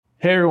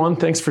Hey everyone,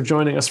 thanks for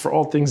joining us for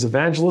All Things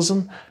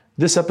Evangelism.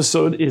 This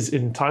episode is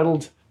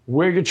entitled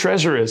Where Your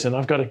Treasure Is, and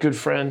I've got a good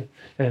friend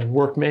and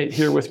workmate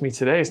here with me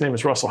today. His name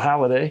is Russell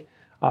Halliday.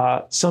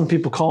 Some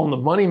people call him the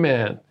Money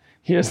Man.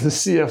 He is the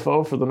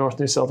CFO for the North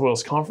New South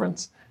Wales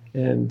Conference,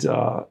 and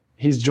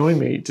he's joined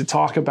me to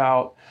talk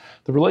about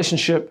the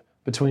relationship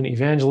between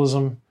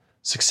evangelism,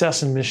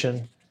 success and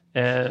mission,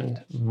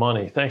 and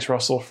money. Thanks,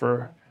 Russell,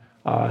 for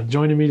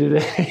joining me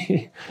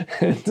today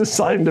and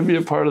deciding to be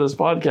a part of this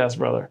podcast,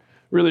 brother.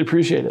 Really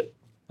appreciate it.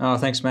 Oh,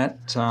 thanks,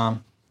 Matt.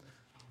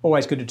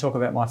 Always good to talk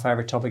about my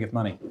favourite topic of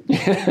money.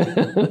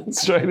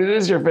 That's right. It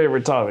is your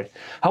favorite topic.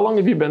 How long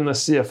have you been the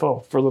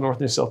CFO for the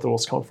North New South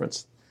Wales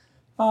Conference?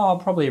 Oh,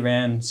 probably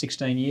around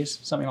 16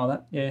 years, something like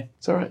that. Yeah.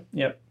 It's all right.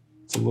 Yep.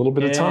 It's a little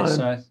bit of time.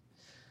 So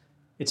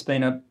it's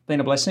been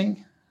a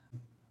blessing.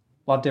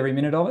 Loved every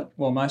minute of it,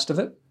 well, most of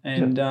it.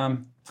 And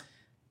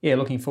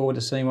looking forward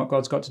to seeing what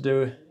God's got to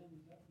do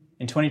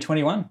in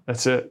 2021.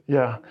 That's it.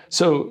 Yeah.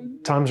 So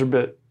times are a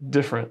bit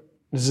different.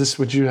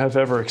 Would you have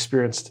ever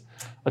experienced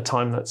a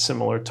time that's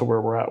similar to where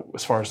we're at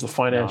as far as the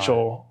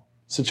financial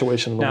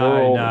situation in the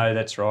world? No,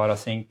 that's right. I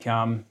think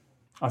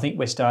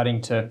we're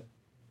starting to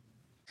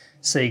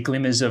see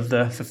glimmers of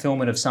the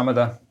fulfillment of some of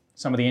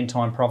the end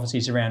time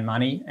prophecies around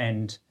money,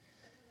 and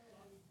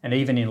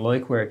even in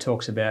Luke where it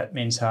talks about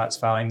men's hearts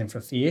failing them for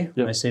fear.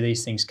 When they see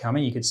these things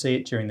coming, you could see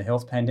it during the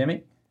health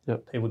pandemic.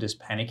 People just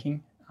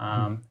panicking,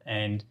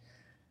 and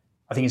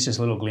I think it's just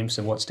a little glimpse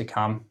of what's to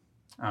come.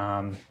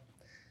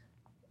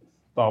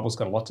 Bible's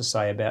got a lot to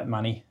say about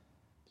money,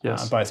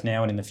 both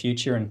now and in the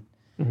future.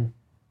 And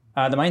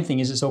the main thing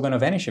is it's all going to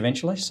vanish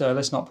eventually, so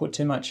let's not put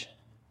too much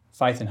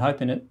faith and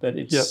hope in it. But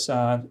it's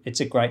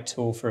a great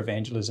tool for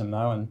evangelism,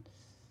 though, and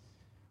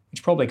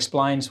which probably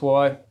explains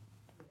why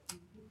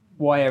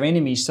our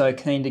enemy's so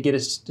keen to get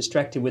us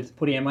distracted with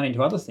putting our money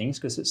into other things,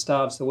 because it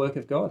starves the work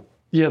of God.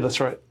 Yeah, that's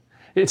right.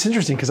 It's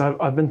interesting because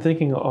I've been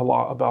thinking a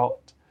lot about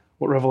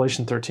what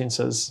Revelation 13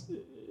 says.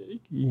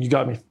 You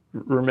got me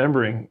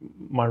remembering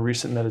my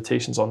recent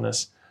meditations on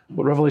this.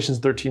 What Revelation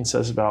 13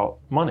 says about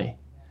money.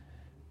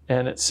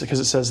 And it's because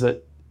it says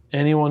that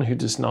anyone who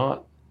does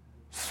not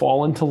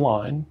fall into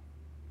line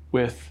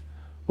with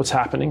what's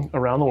happening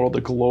around the world,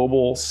 the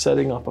global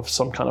setting up of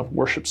some kind of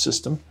worship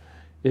system,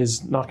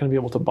 is not going to be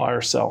able to buy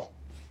or sell.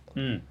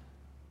 And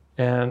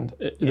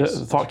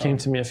the thought came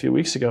to me a few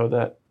weeks ago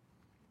that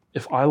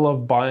if I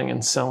love buying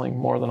and selling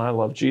more than I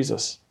love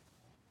Jesus,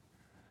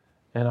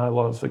 and I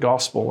love the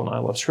gospel and I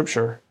love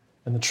scripture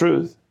and the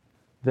truth,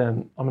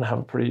 then I'm going to have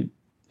a pretty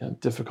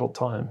difficult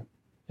time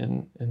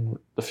in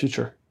the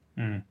future.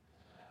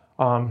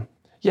 So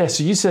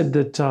you said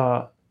that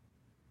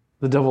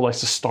the devil likes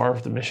to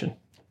starve the mission.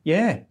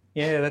 Yeah,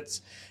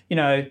 that's, he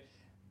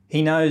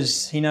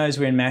knows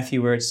we're in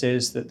Matthew where it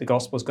says that the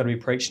gospel's got to be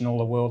preached in all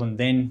the world, and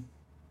then,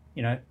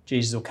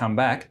 Jesus will come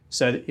back.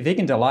 So if he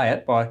can delay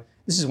it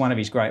this is one of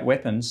his great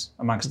weapons,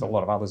 amongst a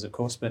lot of others, of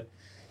course, but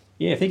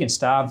if he can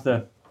starve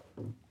the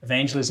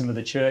evangelism of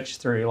the church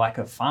through lack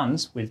of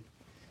funds, with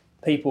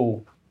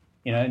people,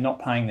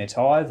 not paying their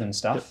tithe and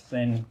stuff,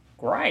 then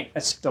great.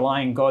 That's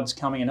delaying God's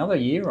coming another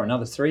year or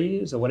another 3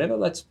 years or whatever.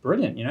 That's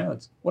brilliant.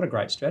 What a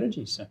great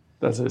strategy. So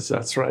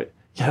that's right.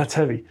 Yeah, that's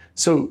heavy.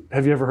 So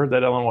have you ever heard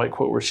that Ellen White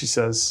quote where she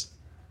says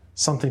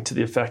something to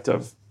the effect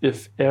of,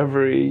 if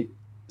every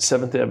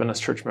Seventh-day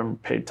Adventist church member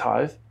paid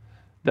tithe,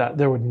 that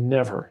there would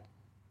never,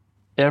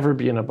 ever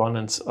be an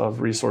abundance of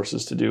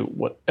resources to do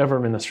whatever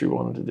ministry we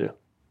wanted to do?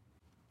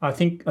 I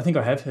think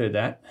I have heard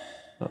that,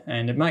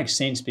 and it makes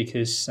sense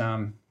because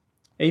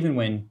even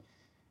when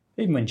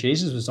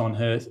Jesus was on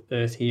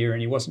earth here, and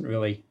he wasn't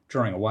really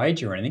drawing a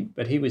wage or anything,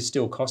 but he was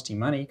still costing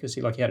money because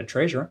he had a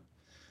treasurer.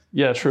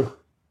 Yeah, true.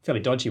 Fairly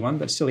dodgy one,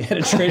 but still he had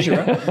a treasurer.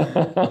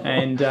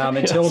 And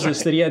it tells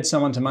us that he had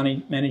someone to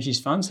manage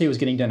his funds. He was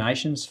getting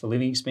donations for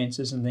living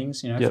expenses and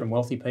things, from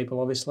wealthy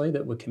people, obviously,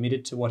 that were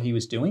committed to what he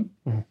was doing.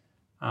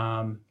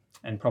 And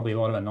probably a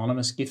lot of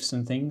anonymous gifts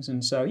and things.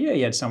 And so,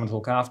 he had someone to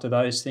look after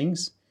those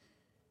things.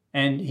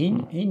 And he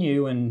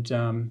knew,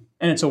 and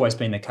it's always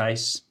been the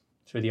case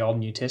through the Old and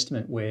New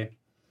Testament, where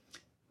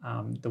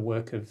the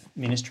work of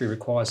ministry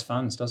requires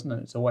funds, doesn't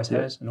it? It always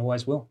has and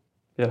always will.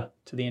 Yeah.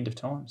 To the end of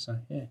time. So,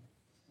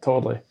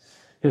 Totally.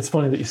 It's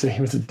funny that you say he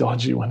was a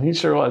dodgy one. He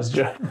sure was,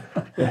 Jeff.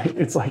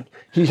 It's like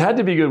he had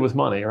to be good with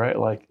money, right?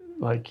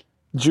 Like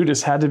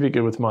Judas had to be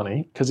good with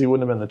money because he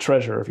wouldn't have been the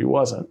treasurer if he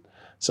wasn't.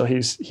 So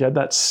he had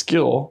that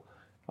skill,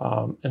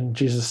 and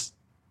Jesus,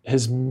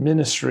 his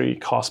ministry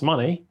cost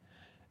money,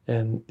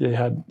 and they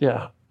had,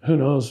 who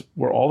knows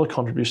where all the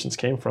contributions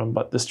came from,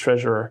 but this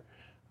treasurer,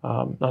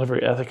 not a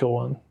very ethical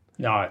one.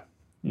 No.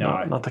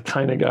 Not the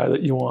kind of guy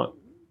that you want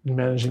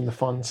managing the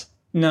funds.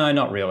 No,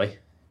 not really.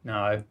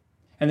 No.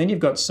 And then you've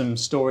got some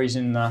stories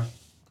in the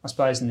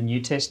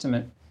New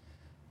Testament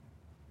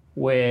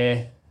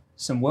where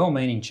some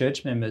well-meaning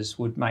church members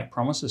would make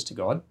promises to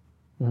God,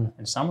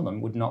 and some of them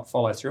would not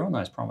follow through on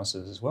those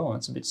promises as well. And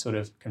it's a bit sort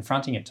of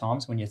confronting at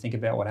times when you think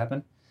about what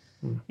happened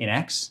in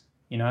Acts,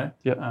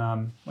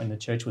 when the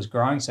church was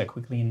growing so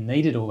quickly and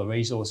needed all the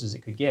resources it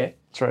could get.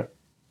 That's right.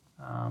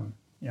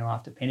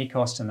 after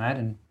Pentecost and that,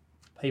 and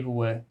people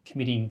were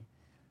committing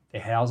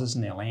their houses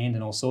and their land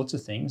and all sorts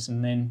of things,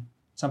 and then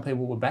some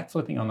people were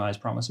backflipping on those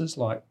promises,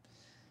 like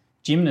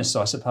gymnasts,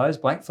 I suppose,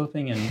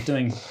 backflipping and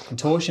doing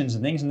contortions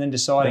and things, and then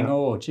deciding,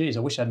 oh, geez, I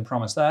wish I hadn't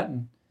promised that,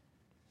 and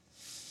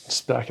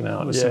just backing out.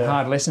 There was some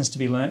hard lessons to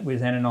be learnt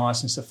with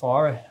Ananias and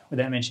Sapphira,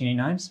 without mentioning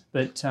any names.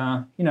 But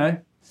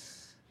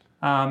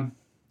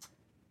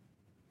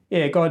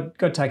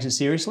God takes it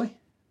seriously.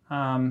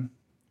 I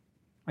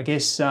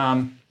guess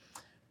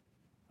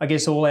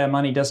all our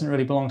money doesn't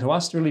really belong to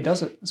us, really,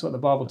 does it? That's what the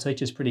Bible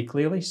teaches pretty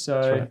clearly.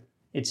 So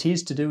it's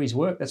His to do His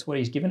work. That's what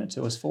He's given it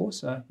to us for.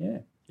 So yeah.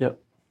 Yep.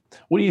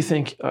 What do you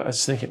think? I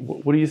was thinking.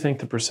 What do you think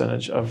the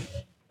percentage of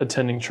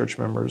attending church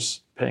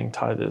members paying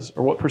tithe is,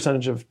 or what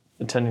percentage of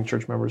attending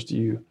church members do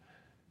you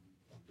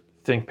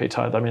think pay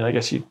tithe? I mean, I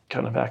guess you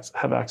kind of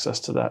have access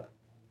to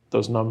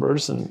those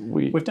numbers, and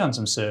we've done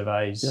some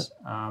surveys. Yeah.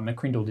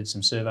 McCrindle did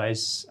some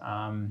surveys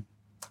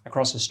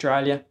across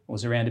Australia. It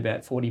was around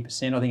about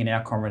 40%. I think in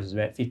our conference it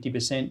was about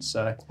 50%.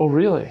 So. Oh,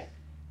 really?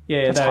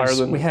 Yeah,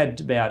 we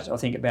had about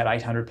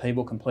 800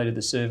 people completed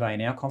the survey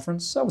in our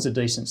conference. So it was a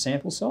decent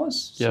sample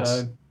size. Yes.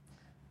 So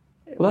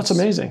well, that's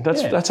amazing.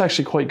 That's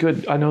actually quite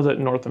good. I know that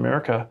in North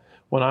America,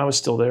 when I was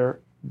still there,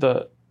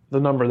 the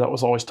number that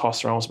was always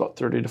tossed around was about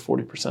 30 to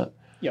 40%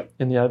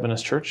 in the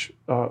Adventist church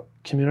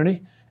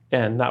community,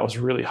 and that was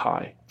really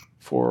high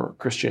for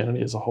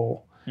Christianity as a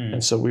whole.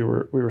 And so we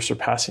were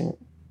surpassing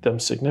them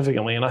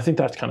significantly, and I think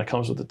that kind of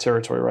comes with the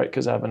territory, right?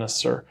 Because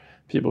Adventists are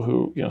people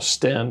who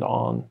stand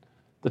on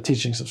the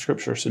teachings of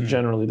Scripture, so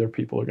generally their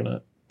people are going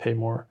to pay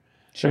more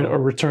or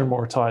return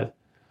more tithe.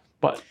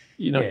 But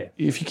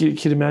if you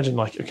could imagine,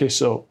 like, okay,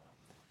 so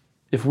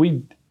if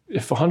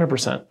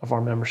 100% of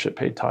our membership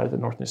paid tithe in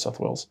North New South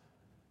Wales,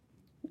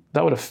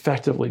 that would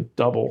effectively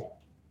double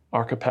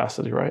our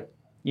capacity, right?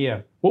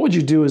 Yeah. What would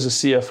you do as a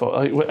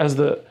CFO, as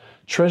the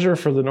treasurer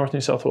for the North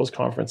New South Wales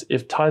Conference,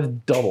 if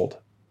tithe doubled?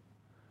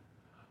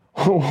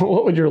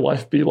 What would your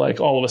life be like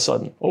all of a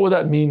sudden? What would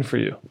that mean for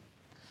you?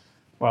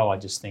 Well, I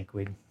just think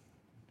we'd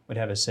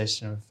have a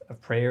session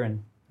of prayer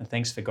and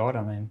thanks for God.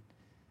 I mean,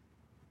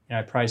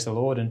 praise the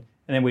Lord, and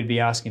then we'd be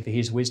asking for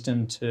His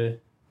wisdom to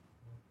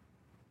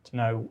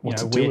know where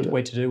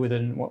to do with it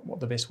and what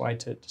the best way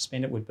to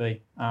spend it would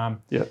be.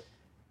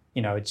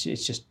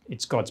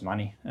 It's God's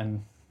money,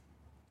 and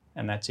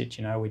that's it.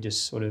 We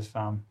just sort of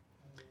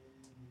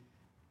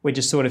we're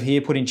just sort of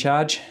here put in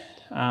charge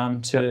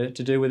to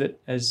do with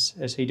it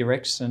as He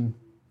directs, and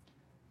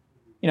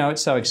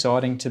it's so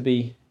exciting to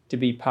be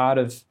part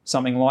of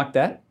something like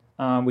that,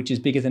 which is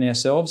bigger than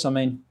ourselves. I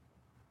mean,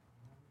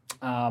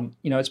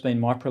 it's been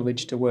my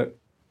privilege to work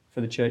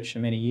for the church for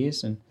many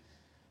years, and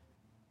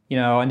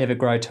I never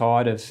grow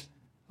tired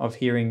of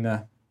hearing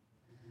the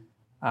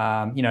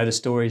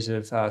stories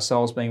of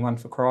souls being won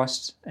for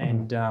Christ,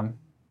 and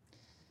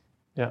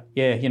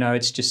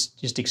it's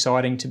just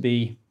exciting to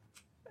be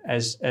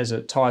as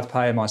a tithe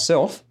payer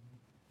myself,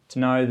 to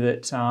know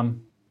that I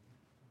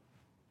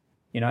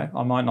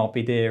might not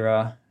be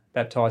there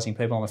baptising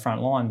people on the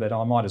front line, but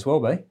I might as well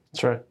be.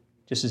 That's right.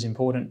 Just as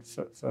important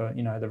for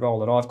the role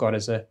that I've got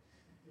as a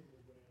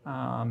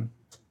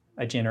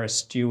generous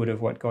steward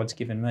of what God's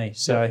given me.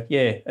 So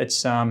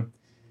it's very,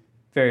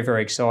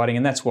 very exciting,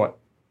 and that's what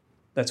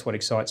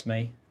excites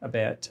me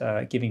about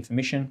giving for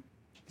mission.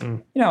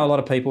 A lot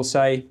of people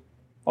say,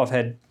 I've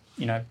had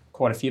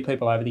quite a few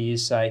people over the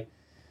years say,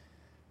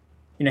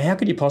 how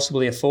could you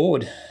possibly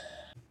afford?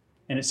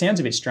 And it sounds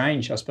a bit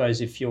strange, I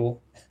suppose, if you're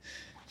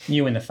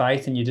new in the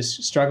faith and you're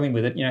just struggling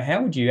with it.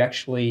 How would you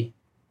actually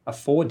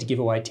afford to give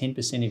away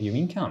 10% of your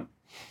income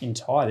in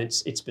tithe?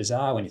 It's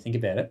bizarre when you think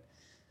about it.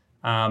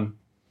 And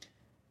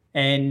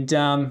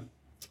I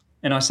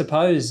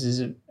suppose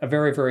there's a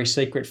very, very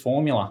secret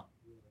formula,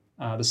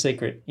 the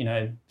secret,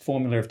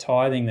 formula of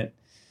tithing that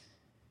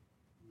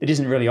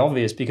isn't really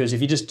obvious, because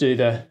if you just do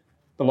the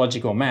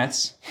logical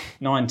maths,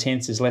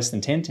 9/10 is less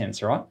than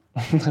 10/10, right?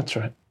 That's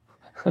right.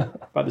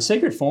 But the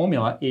secret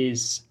formula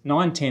is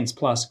 9/10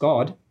 plus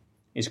God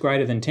is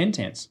greater than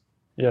 10/10.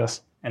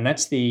 Yes. And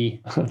that's the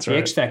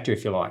X factor,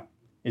 if you like,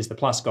 is the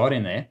plus God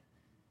in there.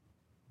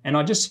 And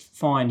I just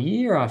find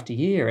year after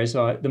year,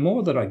 the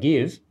more that I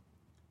give,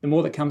 the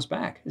more that comes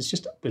back. It's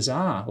just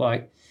bizarre.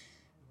 Like,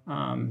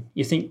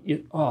 you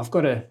think, I'll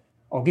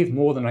give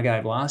more than I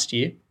gave last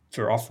year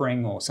for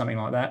offering or something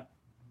like that.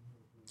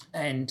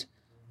 And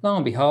lo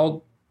and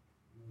behold,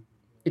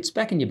 it's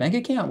back in your bank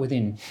account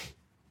within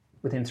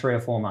 3 or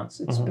 4 months.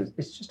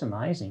 It's just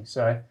amazing.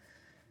 So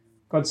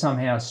God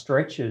somehow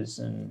stretches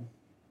and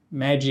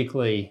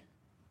magically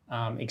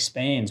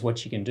expands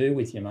what you can do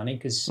with your money,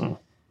 because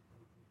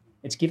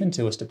it's given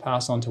to us to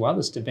pass on to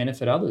others, to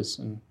benefit others,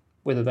 and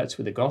whether that's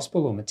with the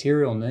gospel or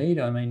material need.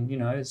 I mean,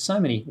 there's so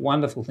many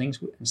wonderful things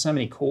and so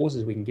many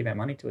causes we can give our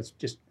money to. It's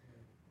just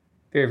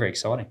very, very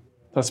exciting.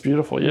 That's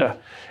beautiful. Yeah,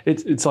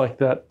 it's like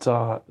that.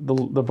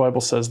 The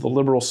Bible says the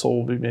liberal soul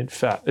will be made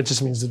fat. It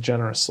just means the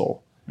generous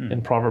soul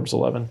in Proverbs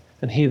 11.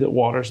 And he that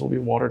waters will be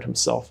watered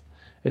himself.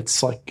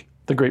 It's like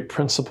the great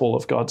principle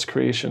of God's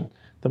creation.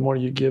 The more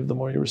you give, the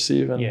more you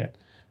receive. And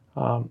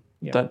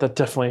that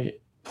definitely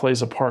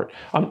plays a part.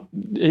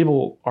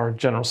 Abel, our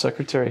general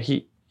secretary,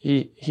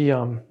 he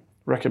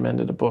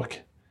recommended a book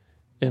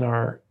in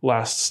our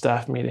last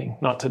staff meeting,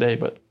 not today,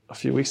 but a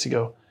few weeks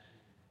ago,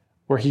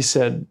 where he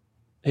said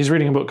he's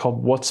reading a book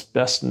called What's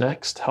Best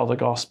Next: How the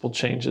Gospel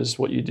Changes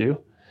What You Do.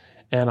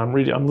 And I'm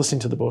listening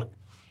to the book,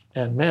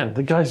 and man,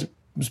 the guy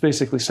was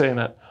basically saying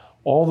that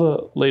all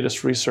the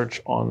latest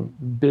research on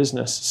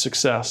business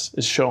success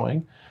is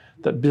showing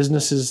that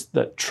businesses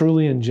that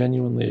truly and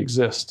genuinely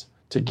exist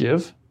to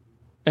give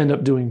end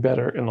up doing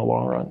better in the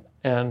long run.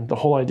 And the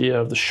whole idea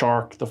of the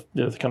shark,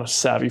 the kind of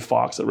savvy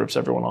fox that rips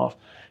everyone off,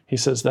 he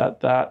says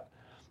that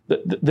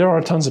there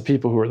are tons of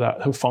people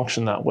who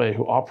function that way,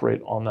 who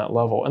operate on that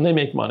level, and they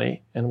make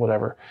money and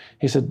whatever.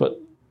 He said, but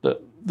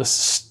the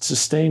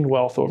sustained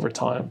wealth over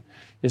time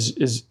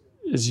is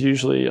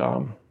usually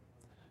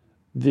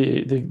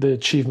the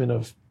achievement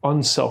of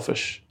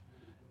unselfish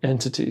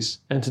entities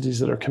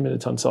that are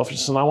committed to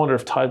unselfishness. And I wonder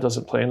if tithe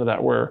doesn't play into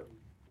that, where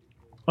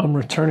I'm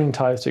returning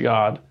tithe to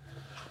God,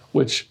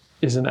 which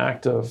is an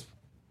act of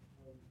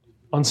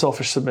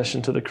unselfish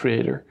submission to the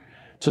Creator,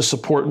 to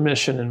support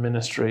mission and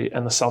ministry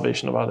and the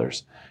salvation of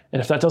others.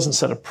 And if that doesn't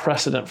set a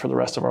precedent for the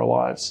rest of our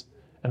lives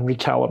and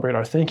recalibrate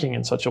our thinking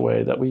in such a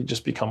way that we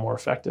just become more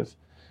effective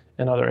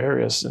in other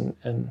areas,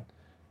 and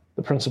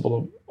the principle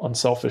of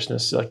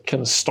unselfishness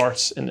kind of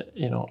starts in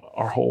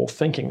our whole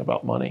thinking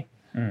about money,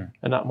 and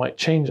that might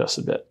change us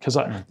a bit. Because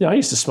I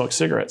used to smoke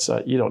cigarettes.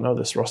 You don't know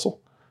this, Russell,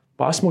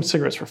 but I smoked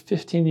cigarettes for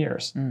 15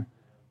 years,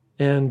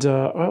 and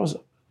it was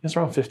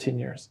around 15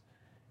 years.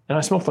 And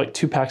I smoked like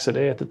 2 packs a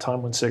day at the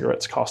time when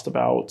cigarettes cost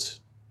about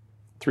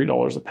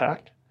 $3 a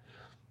pack.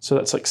 So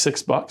that's like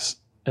 $6.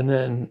 And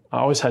then I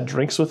always had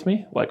drinks with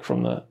me, like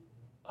from the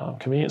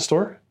convenience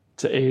store,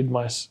 to aid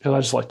because I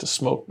just like to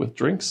smoke with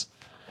drinks.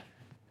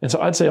 And so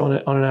I'd say on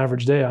an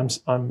average day,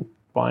 I'm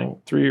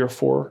buying 3 or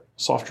 4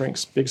 soft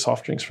drinks, big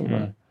soft drinks from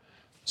the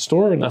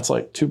store, and that's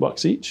like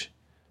 $2 each,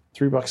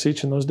 $3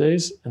 each in those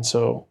days. And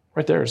so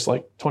right there, it's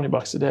like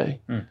 $20 a day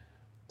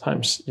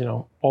times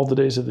all the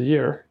days of the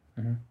year.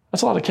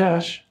 That's a lot of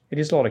cash. It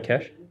is a lot of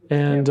cash.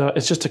 And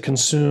it's just to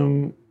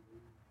consume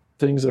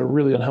things that are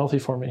really unhealthy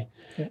for me.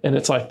 Yeah. And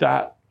it's like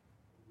that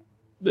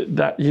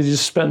you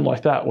just spend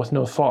like that with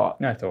no thought.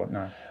 No thought,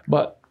 no.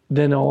 But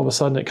then all of a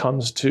sudden it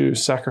comes to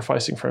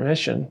sacrificing for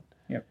mission.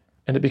 Yep.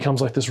 And it becomes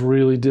like this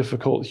really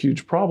difficult,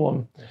 huge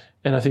problem. Yes.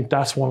 And I think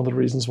that's one of the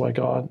reasons why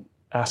God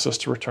asks us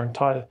to return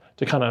tithe,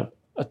 to kind of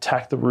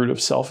attack the root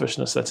of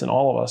selfishness that's in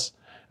all of us.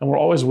 And we're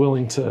always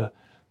willing to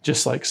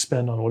just like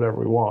spend on whatever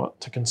we want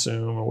to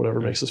consume or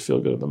whatever makes us feel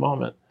good at the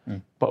moment.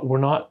 But we're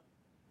not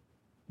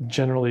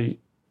generally,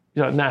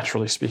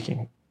 naturally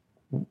speaking,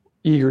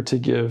 eager to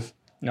give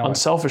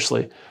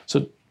unselfishly.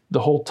 So the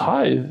whole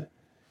tithe,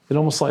 it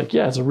almost like,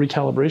 it's a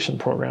recalibration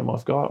program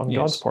of God on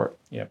God's part.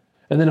 Yep.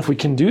 And then if we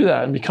can do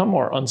that and become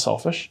more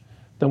unselfish,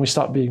 then we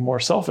stop being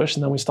more selfish,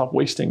 and then we stop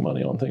wasting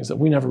money on things that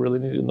we never really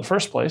needed in the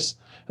first place.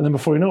 And then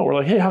before you know it, we're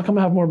like, hey, how come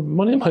I have more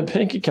money in my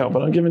bank account,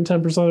 but I'm giving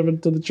 10% of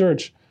it to the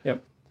church?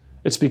 Yep.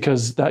 It's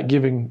because that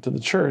giving to the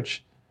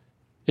church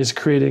is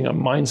creating a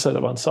mindset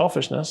of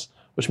unselfishness,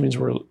 which means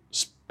we're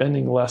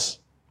spending less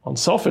on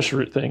selfish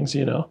things,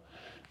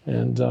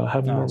 and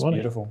having more money.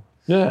 Beautiful.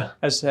 Yeah.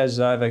 As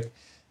over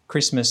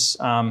Christmas,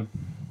 I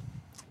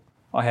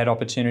had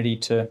opportunity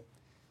to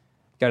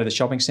go to the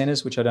shopping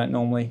centres, which I don't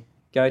normally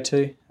go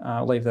to.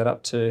 I'll leave that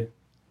up to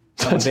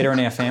someone better in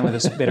our family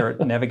that's better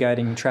at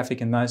navigating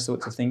traffic and those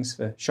sorts of things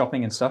for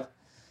shopping and stuff.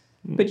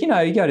 But, you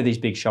go to these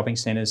big shopping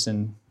centres,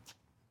 and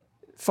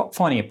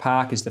finding a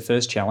park is the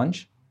first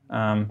challenge.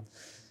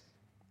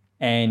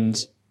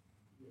 And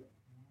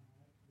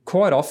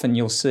quite often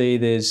you'll see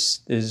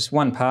there's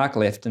one park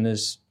left and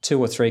there's 2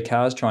 or 3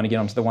 cars trying to get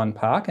onto the one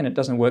park, and it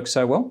doesn't work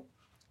so well.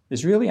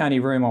 There's really only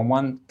room on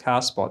one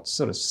car spot,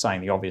 sort of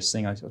saying the obvious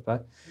thing, I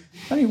suppose.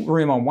 Only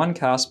room on one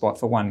car spot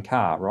for one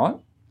car, right?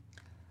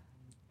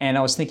 And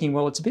I was thinking,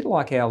 well, it's a bit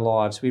like our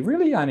lives. We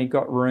really only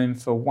got room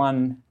for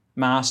one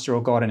master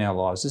or God in our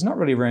lives. There's not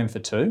really room for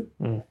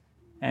 2.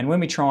 And when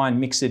we try and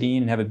mix it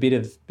in and have a bit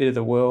of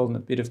the world and a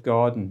bit of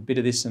God and a bit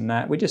of this and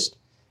that,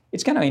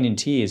 it's going to end in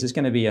tears. There's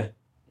going to be a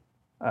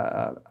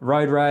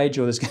road rage,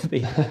 or there's going to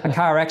be a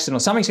car accident, or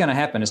something's going to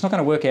happen. It's not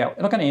going to work out.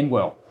 It's not going to end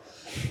well.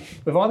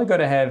 We've either got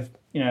to have,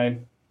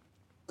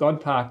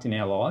 God parked in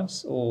our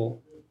lives, or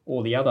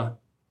the other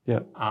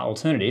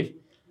alternative.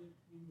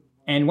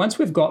 And once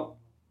we've got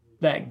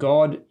that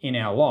God in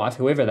our life,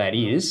 whoever that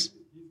is,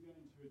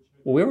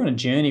 well, we're on a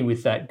journey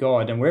with that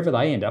God, and wherever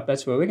they end up,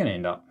 that's where we're going to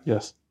end up.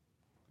 Yes.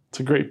 It's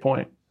a great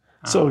point.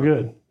 So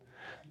good.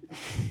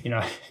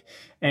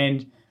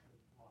 And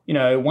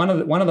one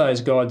of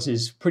those gods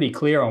is pretty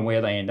clear on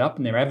where they end up,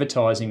 and they're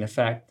advertising the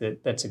fact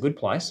that that's a good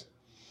place.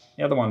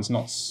 The other one's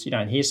not. You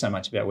don't hear so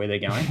much about where they're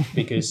going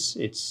because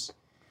it's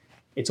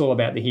all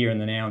about the here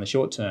and the now and the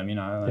short term,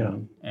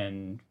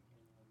 and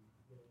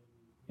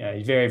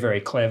he's very,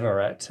 very clever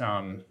at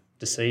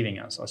deceiving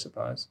us, I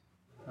suppose.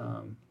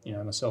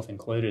 Myself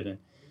included. And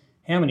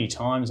how many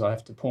times I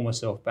have to pull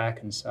myself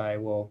back and say,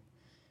 well,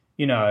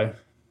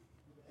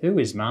 who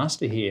is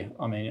master here?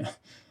 I mean,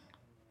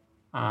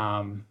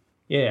 am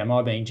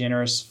I being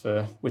generous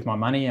with my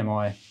money? Am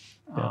I,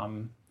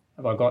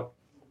 have I got,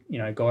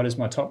 God as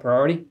my top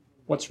priority?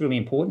 What's really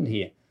important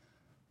here?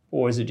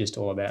 Or is it just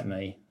all about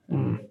me?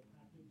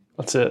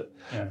 That's it.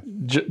 Yeah.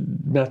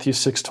 Matthew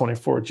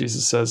 6:24,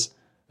 Jesus says,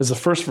 is the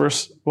first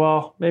verse,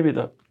 well, maybe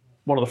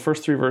one of the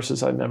first 3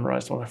 verses I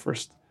memorized when I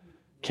first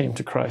came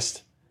to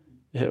Christ.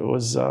 It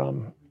was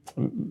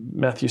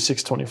Matthew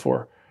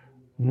 6:24.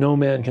 No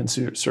man can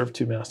serve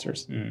 2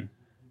 masters.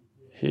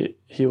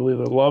 He will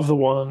either love the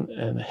one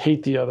and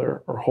hate the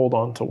other, or hold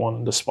on to one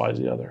and despise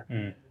the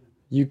other.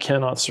 You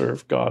cannot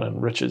serve God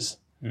and riches.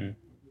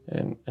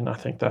 And I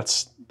think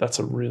that's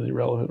a really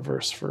relevant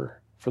verse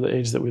for the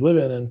age that we live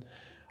in.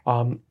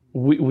 And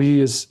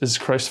we as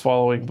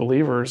Christ-following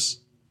believers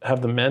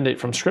have the mandate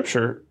from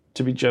Scripture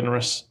to be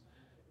generous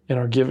in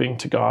our giving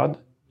to God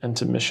and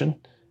to mission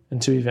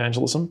and to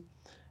evangelism.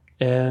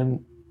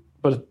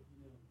 But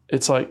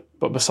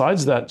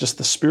besides that, just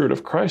the Spirit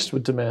of Christ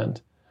would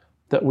demand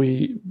that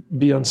we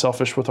be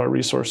unselfish with our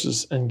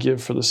resources and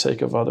give for the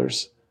sake of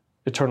others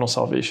eternal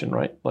salvation,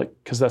 right?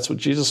 Because that's what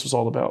Jesus was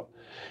all about.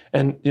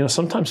 And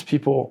sometimes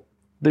people,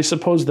 they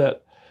suppose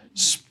that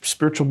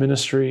spiritual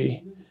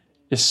ministry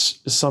is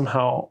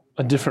somehow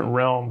a different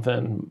realm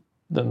than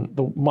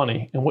the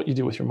money and what you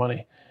do with your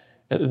money.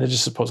 And they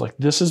just suppose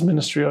this is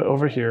ministry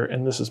over here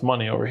and this is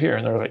money over here,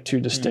 and they're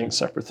 2 distinct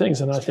separate things.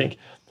 And I think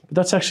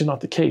that's actually not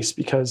the case,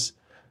 because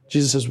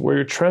Jesus says, where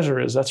your treasure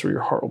is, that's where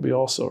your heart will be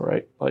also,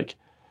 right?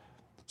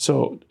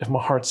 So if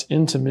my heart's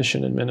into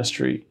mission and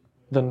ministry,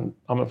 then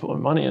I'm going to put my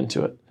money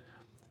into it.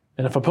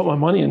 And if I put my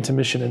money into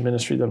mission and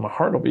ministry, then my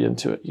heart will be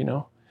into it,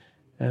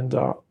 And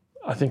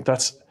I think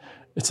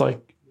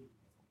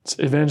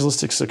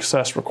evangelistic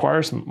success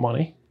requires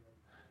money,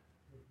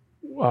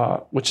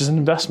 which is an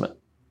investment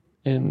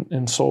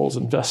in souls,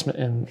 investment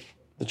in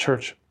the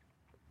church.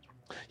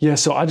 Yeah,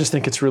 so I just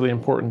think it's really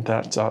important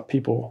that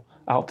people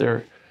out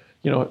there,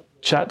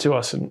 chat to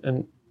us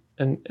and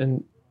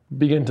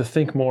begin to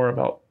think more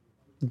about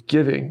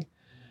giving,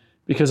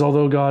 because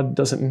although God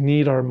doesn't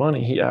need our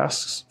money, He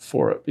asks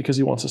for it because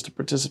He wants us to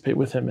participate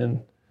with Him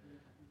in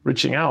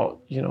reaching out.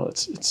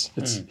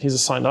 He's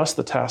assigned us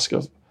the task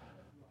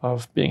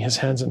of being His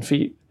hands and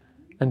feet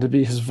and to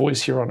be His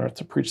voice here on earth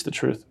to preach the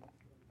truth.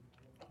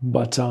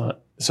 But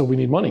so we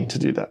need money to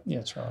do that. Yeah,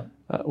 that's right.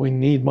 We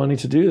need money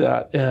to do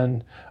that.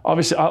 And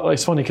obviously,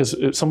 it's funny because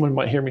someone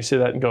might hear me say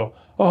that and go,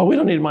 oh, we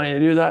don't need money to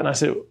do that. And I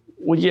say,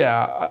 well,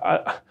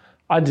 yeah,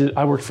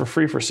 I worked for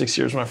free for 6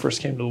 years when I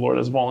first came to the Lord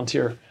as a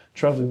volunteer,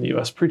 traveling the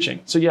U.S.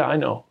 preaching. So yeah, I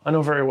know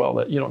very well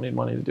that you don't need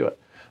money to do it.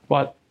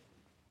 But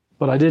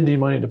I did need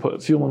money to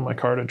put fuel in my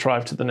car to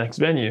drive to the next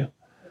venue.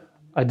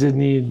 I did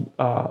need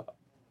a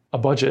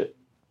budget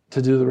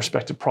to do the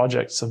respective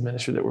projects of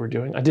ministry that we were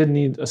doing. I did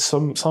need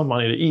some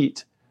money to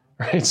eat,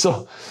 right?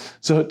 So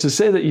to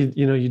say that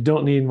you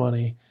don't need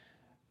money,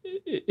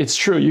 it's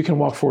true. You can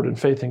walk forward in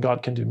faith and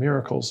God can do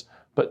miracles.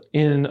 But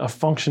in a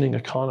functioning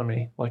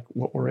economy like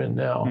what we're in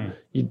now,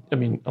 you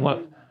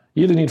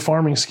either need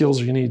farming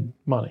skills or you need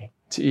money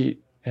to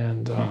eat.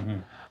 And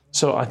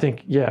so I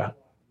think,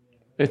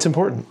 it's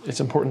important. It's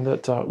important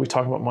that we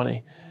talk about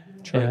money.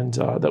 True. And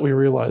that we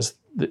realize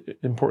the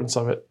importance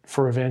of it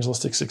for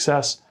evangelistic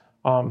success.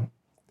 I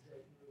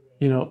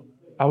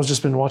was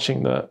just been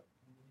watching the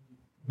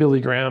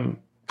Billy Graham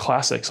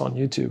classics on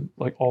YouTube,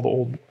 all the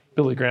old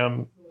Billy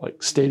Graham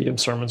stadium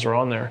sermons are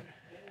on there.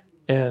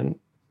 And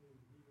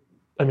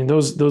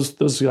those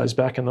guys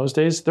back in those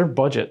days, their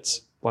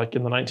budgets,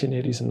 in the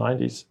 1980s and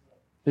 90s,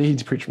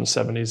 he'd preach from the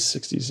 70s,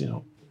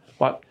 60s,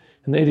 but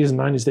in the 80s and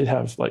 90s, they'd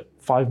have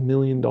 $5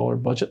 million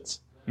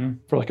budgets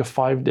for a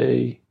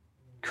 5-day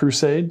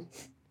crusade,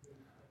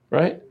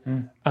 right?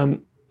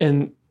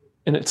 And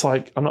it's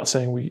I'm not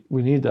saying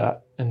we need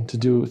that and to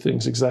do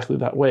things exactly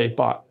that way,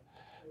 but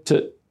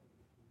to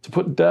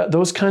put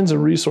those kinds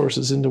of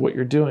resources into what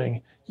you're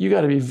doing, you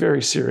got to be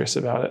very serious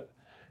about it.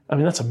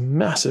 That's a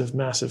massive,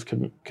 massive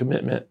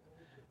commitment.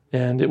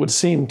 And it would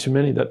seem to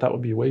many that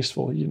would be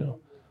wasteful,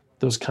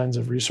 those kinds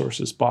of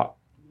resources. But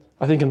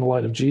I think in the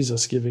light of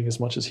Jesus giving as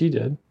much as He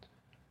did,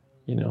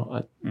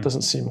 it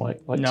doesn't seem like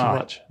too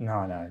much. No,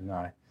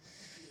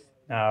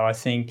 I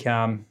think,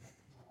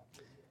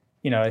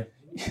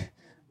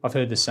 I've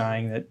heard the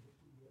saying that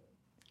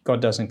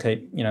God doesn't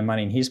keep,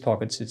 money in His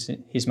pockets. It's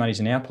His money's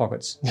in our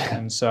pockets.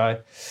 And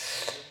so,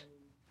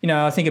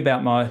 I think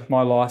about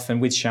my life,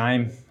 and with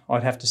shame,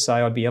 I'd have to say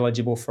I'd be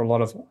eligible for a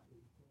lot of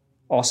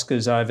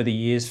Oscars over the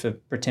years for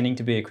pretending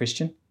to be a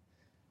Christian,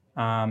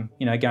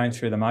 going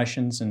through the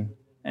motions and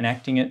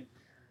acting it.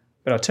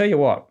 But I'll tell you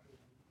what,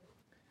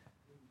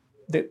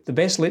 the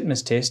best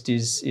litmus test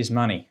is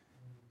money,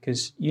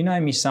 because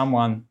name me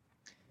someone,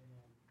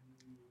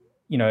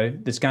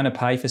 that's going to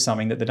pay for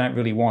something that they don't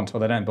really want or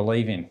they don't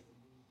believe in.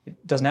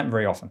 It doesn't happen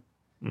very often.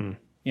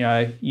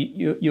 You're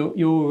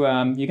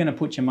going to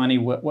put your money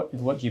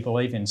what you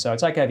believe in. So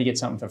it's okay if you get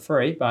something for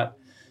free, but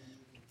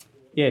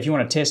if you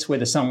want to test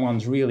whether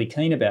someone's really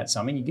keen about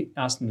something, you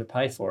ask them to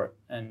pay for it.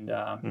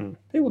 And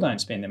people don't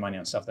spend their money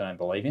on stuff they don't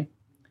believe in.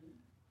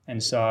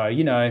 And so,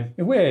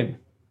 if we're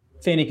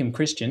fair income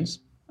Christians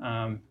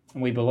and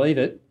we believe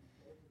it,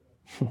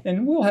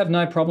 then we'll have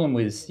no problem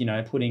with,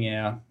 putting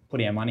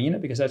our money in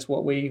it because that's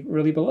what we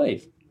really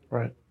believe.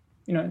 Right.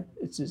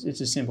 It's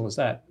as simple as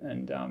that.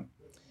 And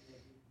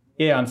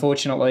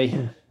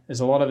unfortunately, there's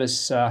a lot of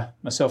us,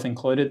 myself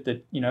included,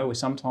 that, we're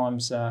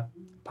sometimes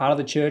part of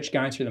the church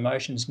going through the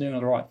motions, doing all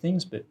the right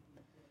things, but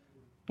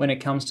when it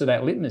comes to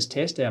that litmus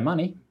test, our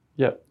money,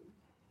 and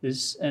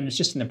it's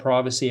just in the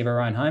privacy of our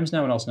own homes,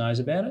 no one else knows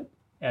about it.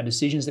 Our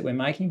decisions that we're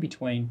making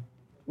between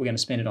we're going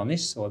to spend it on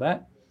this or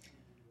that,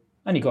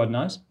 only God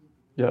knows.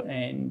 Yeah.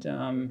 And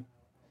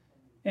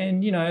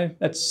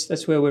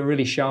that's where we're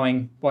really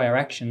showing by our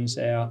actions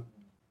where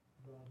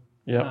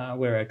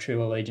our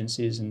true allegiance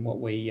is and what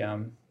we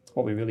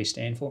really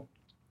stand for.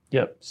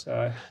 Yep.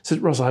 So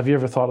Russell, have you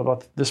ever thought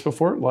about this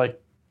before?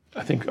 Like,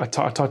 I think I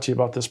talked to you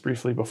about this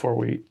briefly before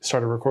we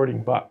started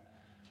recording, but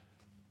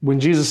when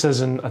Jesus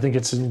says I think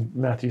it's in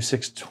Matthew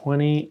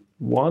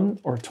 6:21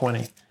 or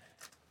 20,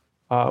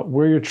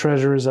 where your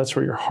treasure is, that's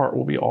where your heart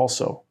will be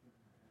also.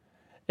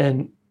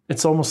 And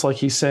it's almost like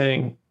he's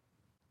saying,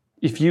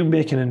 if you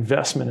make an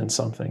investment in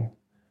something,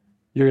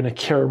 you're going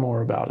to care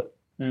more about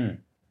it.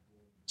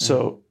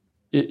 So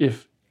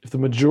if the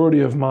majority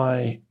of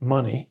my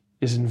money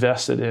is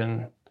invested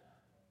in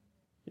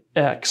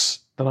X,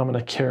 then I'm going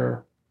to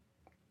care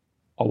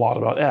a lot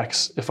about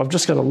X. If I've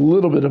just got a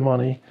little bit of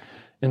money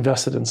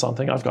invested in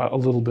something, I've got a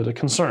little bit of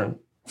concern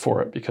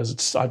for it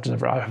because I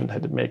haven't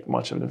had to make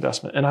much of an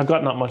investment, and I've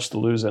got not much to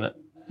lose in it.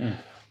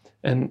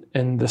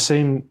 And the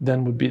same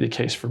then would be the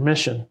case for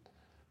mission.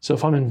 So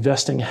if I'm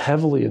investing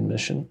heavily in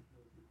mission,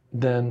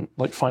 then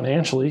like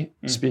financially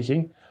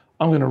speaking,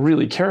 I'm going to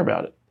really care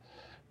about it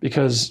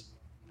because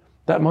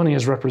that money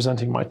is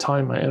representing my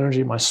time, my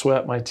energy, my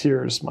sweat, my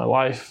tears, my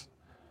life,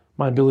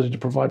 my ability to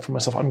provide for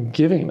myself. I'm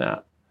giving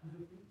that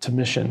to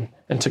mission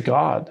and to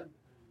God.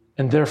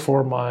 And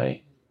therefore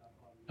my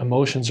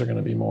emotions are going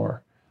to be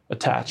more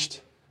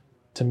attached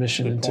to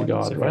mission and to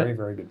God, That's a right? very,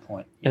 very good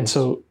point. Yes. And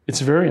so it's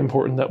very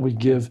important that we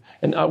give.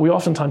 And we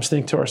oftentimes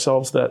think to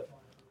ourselves that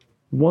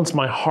once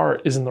my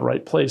heart is in the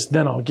right place,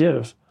 then I'll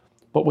give.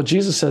 But what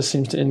Jesus says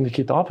seems to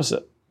indicate the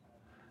opposite.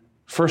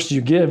 First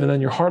you give, and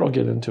then your heart will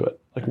get into it.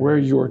 Like where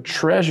your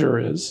treasure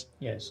is,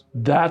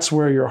 that's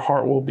where your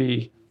heart will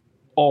be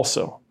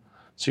also.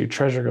 So your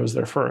treasure goes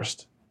there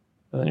first,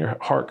 and then your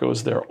heart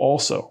goes there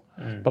also.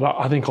 But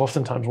I think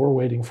oftentimes we're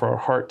waiting for our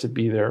heart to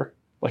be there,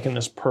 like in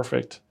this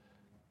perfect,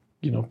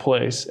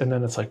 place. And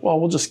then it's like, well,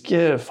 we'll just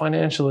give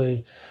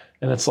financially.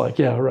 And it's like,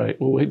 yeah, right.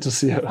 We'll wait to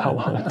see how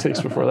long it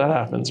takes before that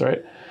happens,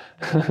 right?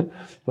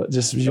 But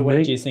just so what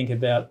do you think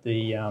about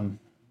the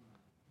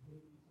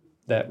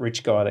that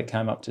rich guy that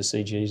came up to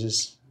see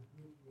Jesus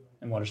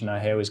and wanted to know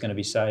how he was going to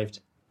be saved?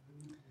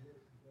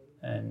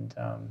 And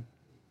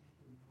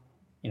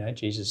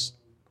Jesus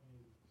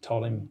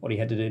told him what he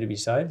had to do to be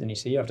saved, and he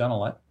said, "Yeah, I've done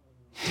all that.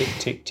 Tick,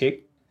 tick,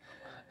 tick."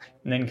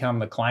 And then come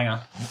the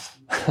clanger.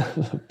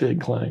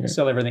 Big clanger.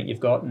 Sell everything you've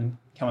got and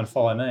come and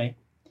follow me.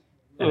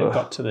 And it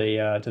got to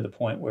the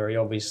point where he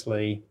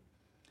obviously,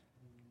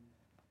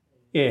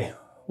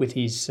 with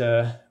his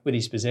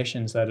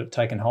possessions, that had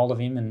taken hold of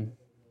him and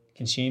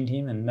consumed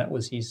him, and that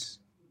was his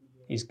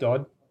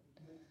God.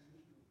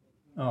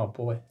 Oh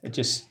boy, it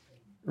just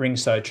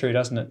rings so true,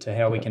 doesn't it, to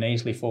how we can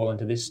easily fall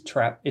into this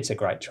trap. It's a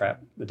great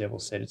trap. The devil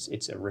said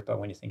it's a ripper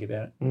when you think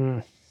about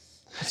it.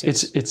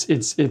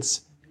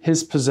 It's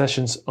his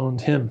possessions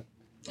owned him.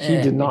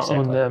 He did not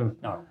own them.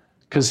 No.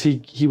 Because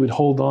he would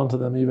hold on to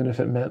them even if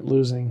it meant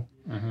losing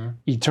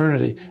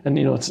eternity. And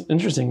it's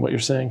interesting what you're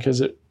saying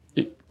because it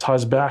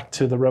ties back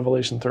to the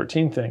Revelation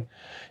 13 thing.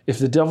 If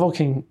the devil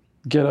can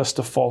get us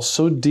to fall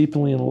so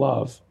deeply in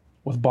love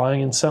with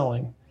buying and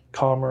selling,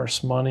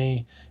 commerce,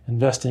 money,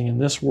 investing in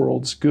this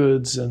world's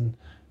goods and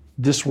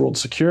this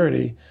world's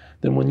security,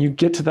 then when you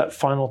get to that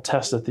final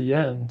test at the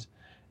end,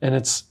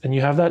 and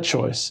you have that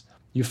choice,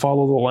 you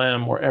follow the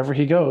Lamb wherever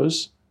he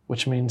goes,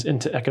 which means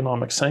into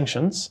economic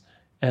sanctions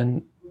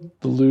and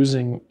the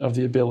losing of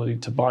the ability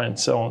to buy and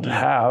sell and to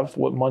have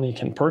what money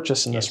can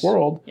purchase in this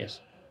world,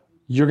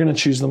 you're going to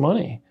choose the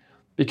money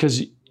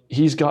because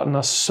he's gotten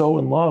us so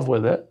in love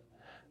with it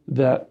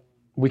that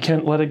we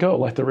can't let it go,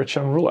 like the rich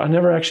young ruler. I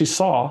never actually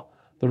saw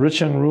the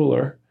rich young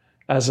ruler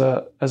as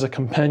a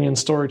companion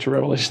story to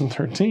Revelation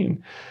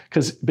 13,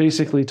 because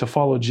basically to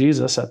follow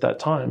Jesus at that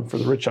time for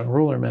the rich young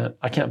ruler meant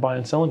I can't buy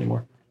and sell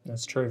anymore.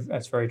 That's true.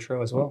 That's very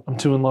true as well. I'm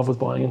too in love with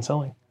buying and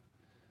selling.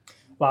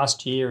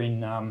 Last year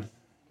when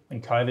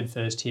COVID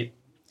first hit,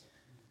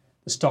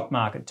 the stock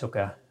market took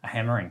a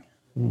hammering.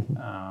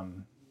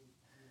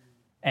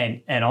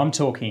 And I'm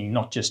talking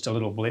not just a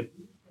little blip.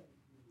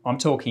 I'm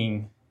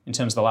talking in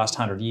terms of the last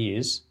 100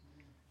 years,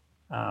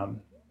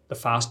 the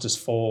fastest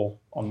fall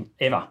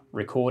ever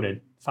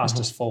recorded,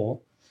 fastest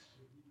fall.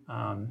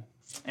 And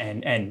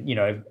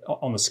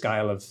on the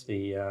scale of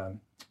the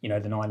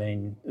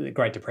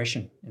Great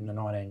Depression in the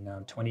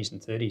 1920s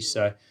and 30s.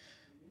 So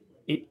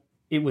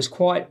it was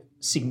quite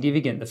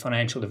significant, the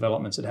financial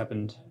developments that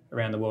happened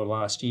around the world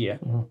last year,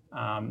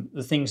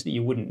 the things that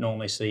you wouldn't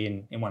normally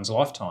see in one's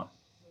lifetime.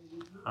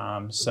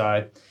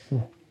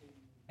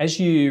 As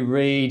you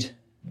read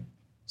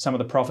some of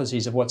the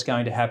prophecies of what's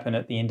going to happen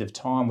at the end of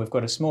time, we've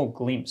got a small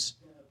glimpse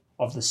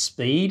of the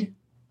speed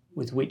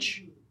with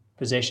which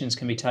possessions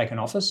can be taken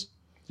off us.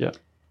 Yeah.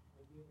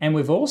 And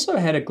we've also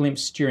had a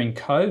glimpse during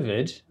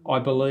COVID, I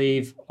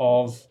believe,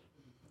 of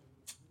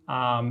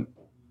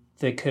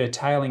the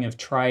curtailing of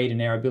trade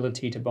and our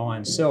ability to buy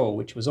and sell,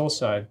 which was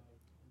also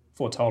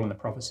foretold in the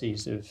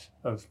prophecies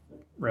of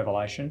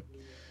Revelation,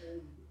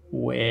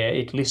 where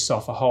it lists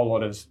off a whole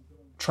lot of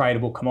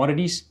tradable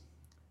commodities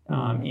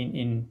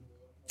in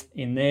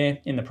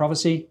the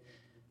prophecy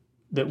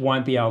that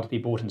won't be able to be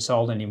bought and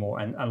sold anymore.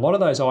 And a lot of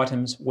those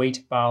items,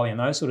 wheat, barley and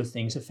those sort of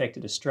things,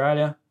 affected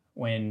Australia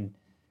when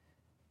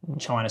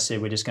China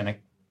said we're just going to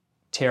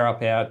tear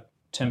up our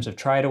terms of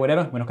trade or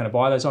whatever. We're not going to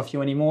buy those off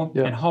you anymore.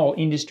 Yeah. And whole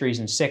industries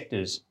and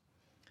sectors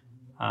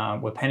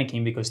were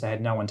panicking because they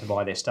had no one to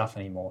buy their stuff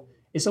anymore.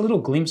 It's a little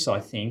glimpse, I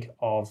think,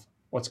 of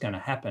what's going to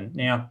happen.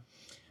 Now,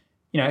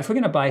 if we're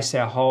going to base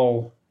our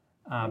whole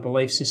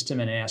belief system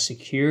and our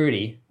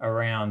security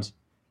around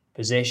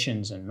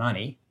possessions and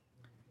money,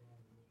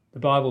 the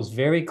Bible's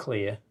very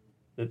clear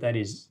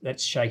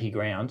that's shaky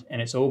ground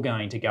and it's all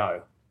going to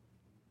go.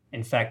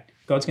 In fact,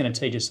 God's going to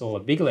teach us all a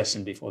big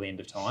lesson before the end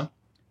of time,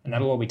 and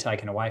that'll all be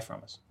taken away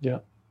from us. Yeah.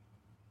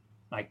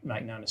 Make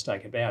no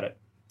mistake about it.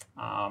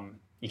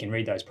 You can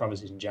read those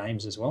prophecies in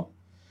James as well.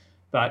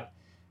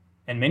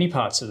 And many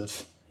parts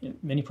of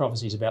many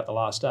prophecies about the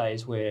last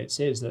days where it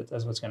says that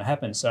that's what's going to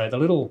happen. So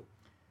the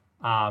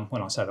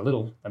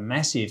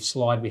massive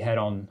slide we had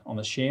on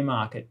the share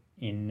market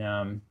in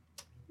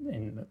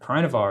the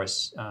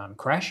coronavirus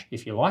crash,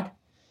 if you like,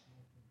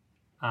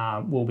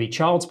 will be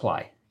child's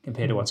play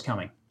compared to what's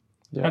coming.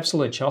 Yeah.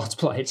 Absolute child's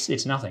play.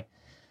 It's nothing.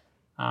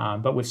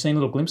 But we've seen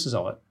little glimpses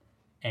of it.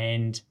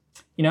 And,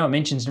 it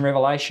mentions in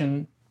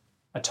Revelation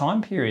a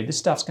time period. This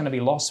stuff's going to be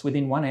lost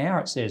within 1 hour,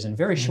 it says, in a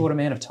very short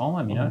amount of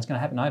time. It's going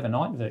to happen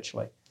overnight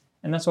virtually.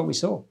 And that's what we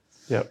saw.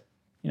 Yeah.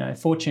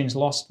 Fortunes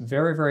lost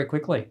very, very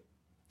quickly.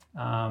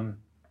 We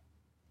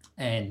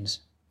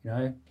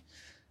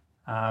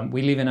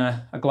live in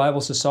a global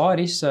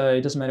society, so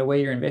it doesn't matter where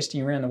you're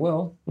investing around the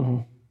world.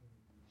 Mm-hmm.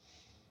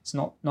 It's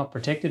not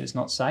protected. It's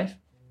not safe.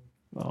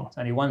 No. It's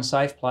only one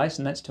safe place,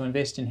 and that's to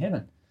invest in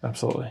heaven.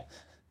 Absolutely.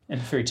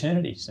 And for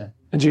eternity. So.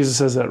 And Jesus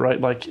says that,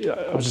 right? Like,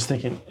 I was just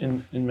thinking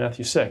in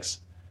Matthew 6,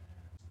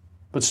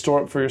 but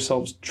store up for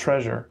yourselves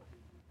treasure.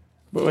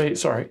 But wait,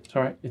 sorry.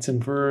 It's in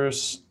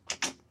verse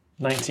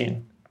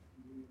 19.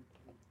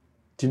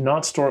 Do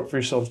not store up for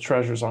yourselves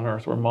treasures on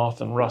earth where moth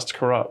and rust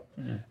corrupt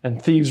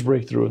and thieves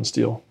break through and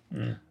steal.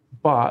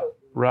 But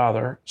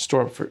rather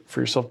store up for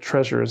yourself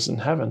treasures in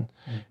heaven.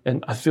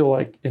 And I feel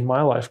like in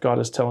my life, God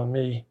is telling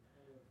me,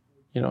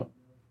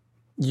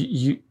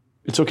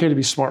 it's okay to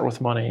be smart with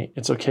money.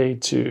 It's okay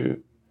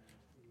to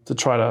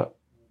try to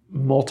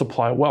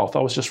multiply wealth. I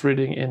was just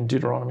reading in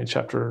Deuteronomy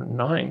chapter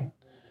 9,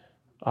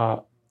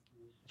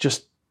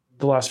 just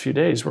the last few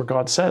days, where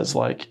God says,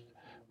 like,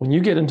 when you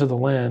get into the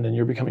land and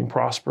you're becoming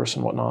prosperous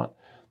and whatnot,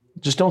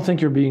 just don't think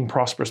you're being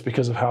prosperous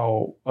because of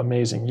how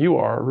amazing you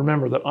are.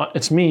 Remember that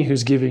it's me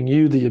who's giving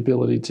you the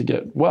ability to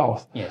get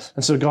wealth. Yes.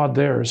 And so God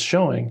there is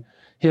showing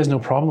he has no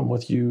problem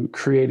with you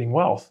creating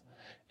wealth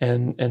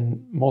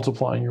and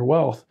multiplying your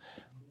wealth.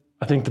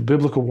 I think the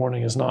biblical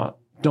warning is not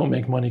don't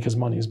make money because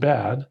money is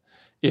bad.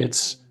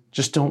 It's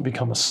just don't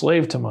become a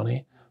slave to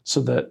money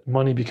so that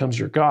money becomes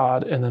your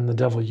God and then the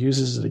devil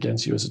uses it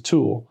against you as a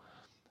tool.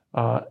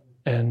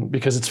 And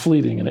because it's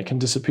fleeting and it can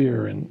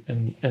disappear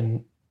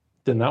and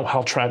then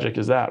how tragic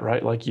is that,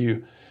 right? Like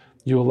you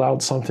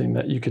allowed something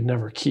that you could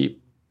never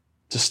keep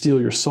to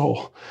steal your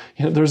soul.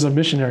 There's a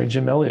missionary,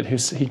 Jim Elliot,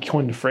 he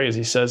coined a phrase.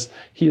 He says,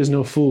 he is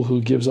no fool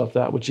who gives up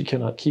that which he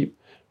cannot keep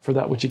for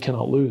that which he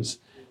cannot lose.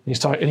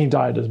 And he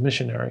died as a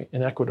missionary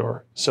in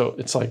Ecuador. So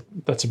it's like,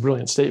 that's a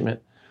brilliant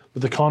statement.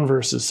 But the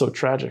converse is so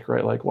tragic,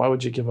 right? Like, why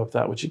would you give up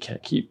that which you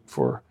can't keep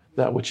for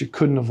that which you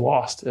couldn't have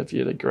lost if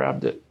you had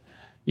grabbed it?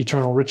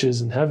 Eternal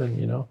riches in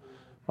heaven,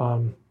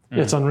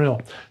 It's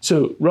unreal.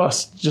 So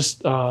Russ,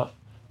 just to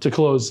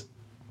close,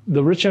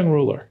 the rich young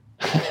ruler,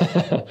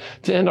 to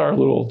end our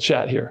little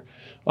chat here,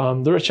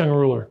 the rich young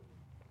ruler,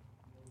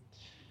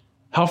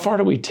 how far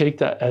do we take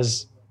that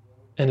as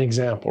an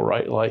example,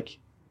 right? Like,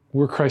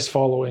 we're Christ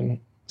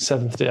following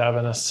Seventh-day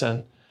Adventists,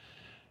 and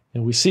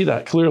we see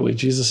that clearly.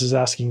 Jesus is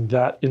asking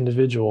that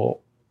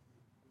individual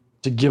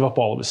to give up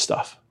all of his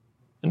stuff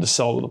and to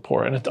sell to the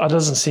poor. And it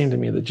doesn't seem to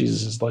me that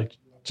Jesus is like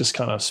just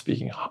kind of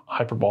speaking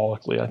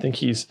hyperbolically. I think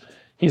he's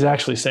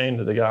actually saying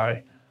to the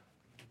guy,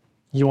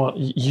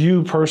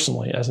 you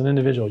personally, as an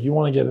individual, you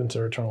want to get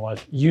into eternal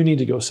life, you need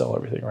to go sell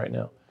everything right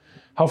now.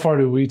 How far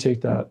do we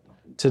take that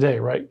today,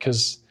 right?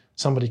 Because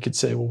somebody could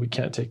say, well, we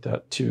can't take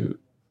that too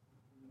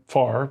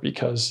far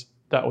because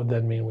that would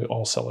then mean we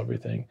all sell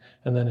everything.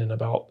 And then in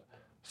about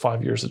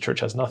 5 years, the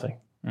church has nothing,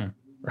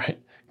 right?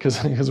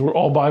 because we're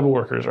all Bible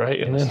workers, right?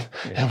 And then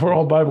if we're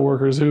all Bible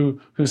workers, who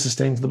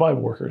sustains the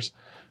Bible workers?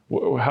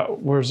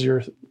 Where's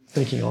your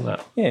thinking on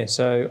that? Yeah,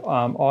 so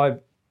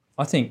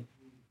I think,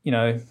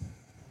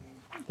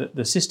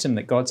 the system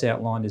that God's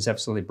outlined is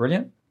absolutely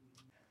brilliant.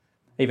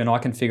 Even I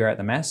can figure out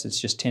the maths. It's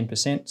just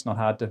 10%. It's not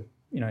hard to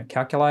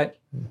calculate.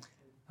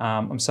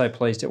 I'm so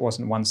pleased it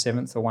wasn't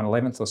 1/7 or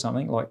 1/11 or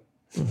something,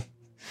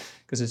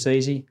 because it's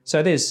easy.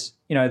 So there's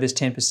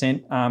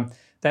 10%.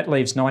 That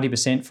leaves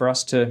 90% for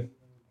us to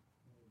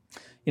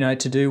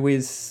do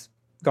with.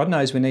 God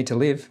knows we need to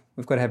live.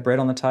 We've got to have bread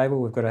on the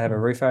table. We've got to have a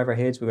roof over our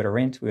heads. We've got to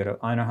rent. We've got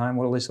to own a home.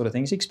 All these sort of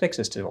things. He expects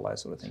us to do all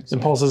those sort of things.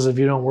 And Paul says, if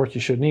you don't work,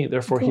 you shouldn't eat.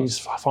 Therefore, he's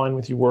fine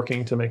with you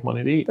working to make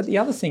money to eat. But the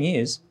other thing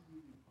is,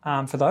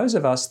 for those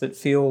of us that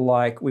feel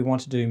like we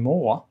want to do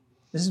more,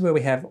 this is where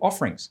we have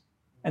offerings.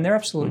 And they're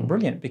absolutely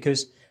brilliant,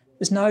 because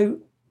there's no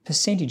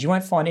percentage. You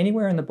won't find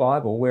anywhere in the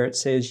Bible where it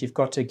says you've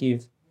got to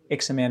give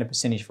X amount of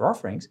percentage for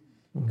offerings,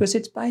 because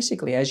it's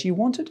basically as you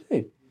want to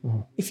do.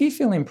 If you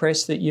feel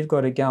impressed that you've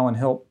got to go and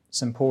help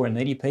some poor and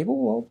needy people,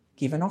 well,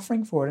 give an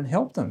offering for it and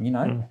help them,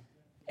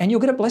 And you'll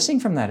get a blessing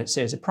from that, it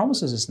says. It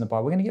promises us in the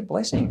Bible. We're going to get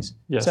blessings.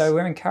 Yes. So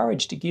we're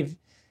encouraged to give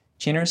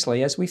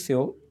generously as we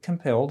feel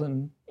compelled.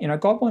 And,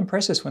 God will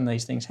impress us when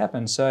these things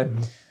happen. So,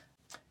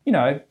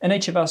 and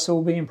each of us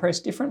will be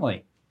impressed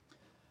differently.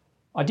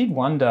 I did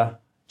wonder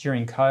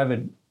during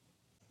COVID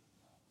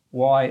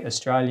why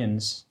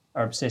Australians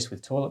are obsessed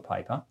with toilet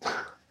paper.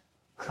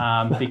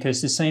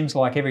 Because it seems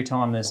like every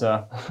time there's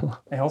a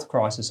health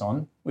crisis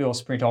on, we all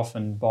sprint off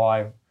and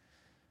buy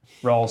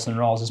rolls and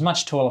rolls, as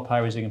much toilet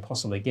paper as we can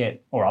possibly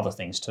get, or other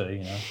things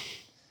too,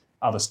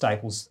 other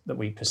staples that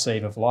we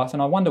perceive of life.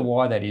 And I wonder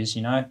why that is,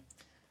 a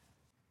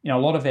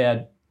lot of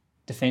our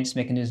defence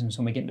mechanisms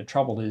when we get into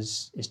trouble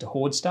is to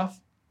hoard stuff,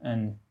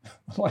 and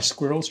like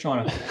squirrels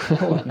trying to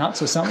pull up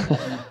nuts or something.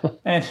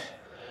 And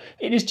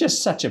it is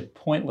just such a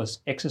pointless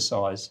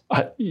exercise.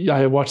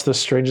 I watched the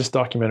strangest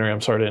documentary. I'm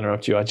sorry to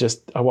interrupt you.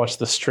 I watched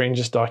the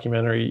strangest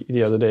documentary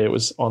the other day. It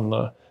was on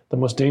the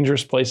most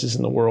dangerous places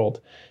in the world.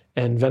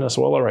 And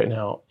Venezuela right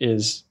now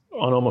is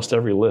on almost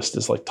every list,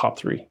 is like top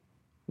 3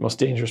 most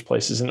dangerous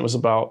places. And it was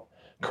about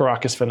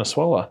Caracas,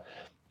 Venezuela,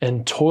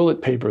 and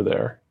toilet paper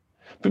there.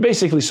 But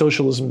basically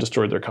socialism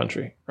destroyed their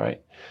country,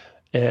 right?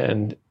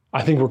 And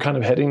I think we're kind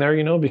of heading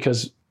there,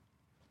 because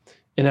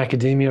in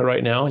academia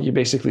right now, you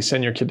basically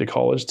send your kid to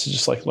college to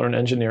just learn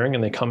engineering,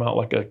 and they come out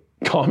like a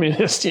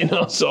communist,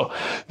 So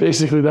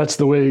basically that's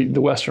the way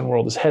the Western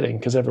world is heading,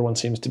 because everyone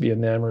seems to be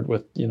enamored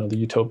with, the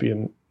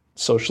utopian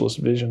socialist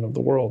vision of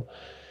the world.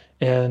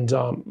 And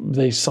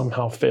they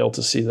somehow fail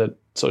to see that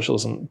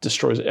socialism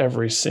destroys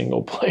every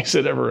single place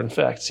it ever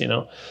infects,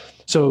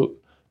 So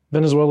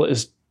Venezuela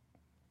is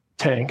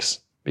tanks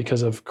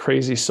because of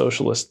crazy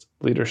socialist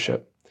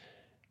leadership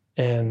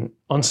and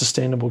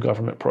unsustainable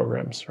government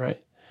programs, right?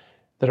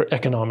 That are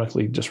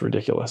economically just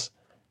ridiculous.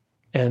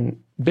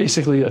 And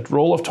basically a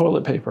roll of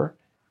toilet paper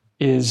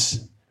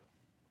is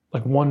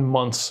like 1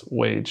 month's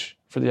wage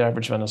for the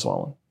average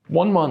Venezuelan.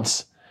 1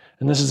 month's.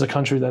 And this is a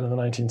country that in the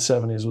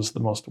 1970s was the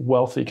most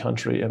wealthy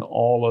country in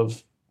all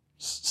of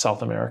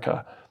South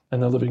America.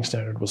 And their living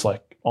standard was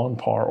on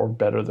par or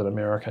better than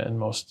America in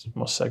most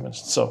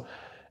segments. So,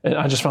 and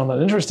I just found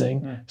that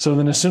interesting. Yeah. So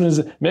then as soon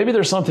as, maybe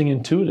there's something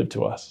intuitive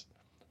to us.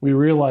 We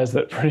realize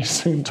that pretty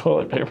soon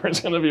toilet paper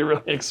is going to be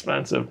really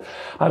expensive.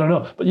 I don't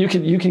know, but you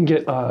can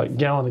get a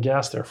gallon of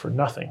gas there for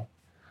nothing.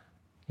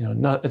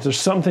 There's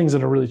some things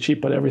that are really cheap,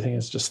 but everything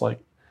is just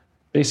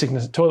basic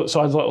toilet.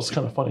 So I thought it was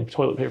kind of funny.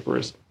 Toilet paper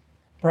is.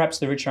 Perhaps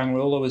the rich young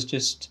ruler was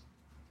just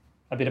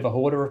a bit of a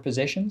hoarder of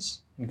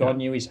possessions, and God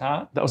knew his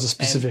heart. That was a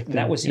specific thing.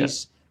 That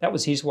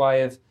was his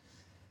way of,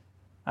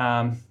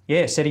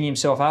 setting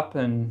himself up,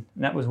 and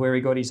that was where he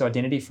got his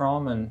identity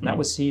from, and that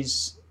was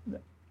his.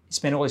 He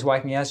spent all his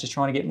waking hours just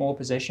trying to get more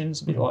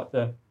possessions, a bit like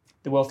the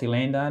wealthy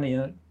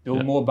landowner,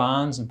 build more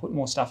barns and put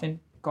more stuff in.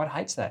 God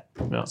hates that.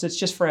 Yeah. So it's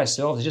just for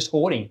ourselves. It's just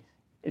hoarding.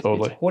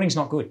 Hoarding's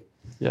not good.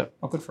 Yeah.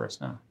 Not good for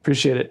us, no.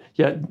 Appreciate it.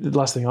 Yeah, the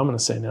last thing I'm going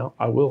to say now,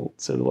 I will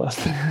say the last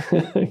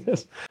thing.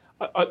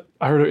 I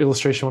heard an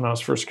illustration when I was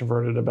first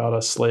converted about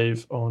a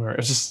slave owner.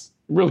 It's just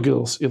a real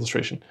good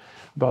illustration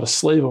about a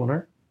slave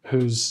owner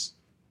who's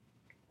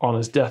on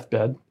his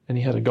deathbed, and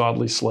he had a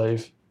godly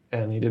slave,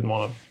 and he didn't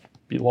want to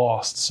be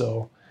lost.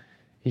 So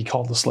he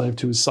called the slave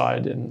to his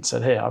side and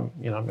said, hey, I'm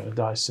going to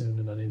die soon,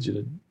 and I need you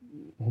to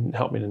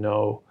help me to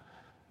know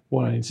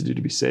what I need to do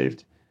to be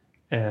saved.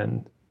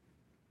 And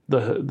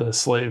the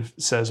slave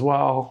says,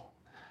 well,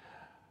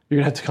 you're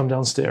going to have to come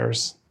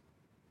downstairs,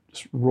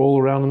 just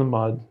roll around in the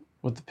mud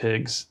with the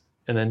pigs,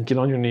 and then get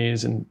on your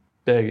knees and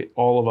beg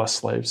all of us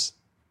slaves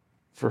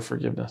for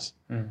forgiveness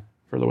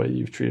for the way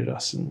you've treated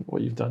us and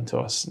what you've done to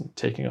us and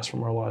taking us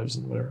from our lives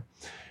and whatever.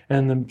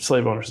 And the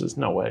slave owner says,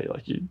 no way,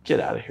 you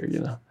get out of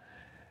here,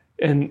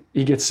 And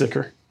he gets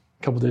sicker.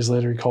 A couple of days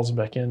later, he calls him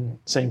back in.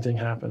 Same thing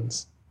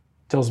happens.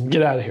 Tells him,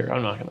 get out of here.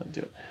 I'm not going to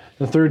do it.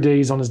 The third day,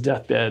 he's on his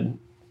deathbed,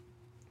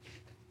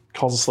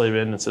 calls the slave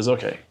in and says,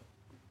 okay,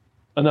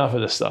 enough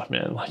of this stuff,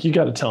 man. You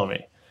got to tell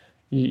me.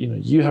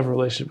 You have a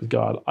relationship with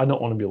God. I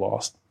don't want to be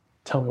lost.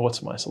 Tell me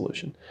what's my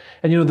solution.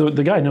 And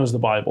the guy knows the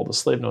Bible, the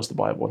slave knows the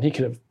Bible, and he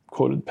could have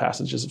quoted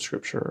passages of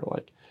scripture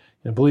like,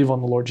 believe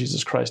on the Lord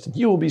Jesus Christ and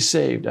you will be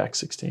saved, Acts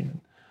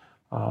 16.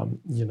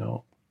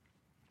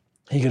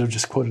 He could have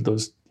just quoted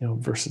those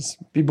verses,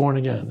 be born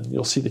again and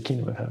you'll see the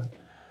kingdom of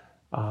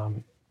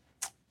heaven.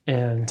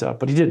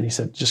 But he didn't. He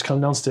said, just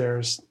come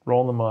downstairs,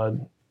 roll in the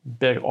mud,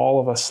 beg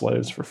all of us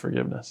slaves for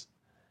forgiveness,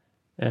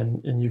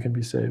 and you can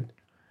be saved.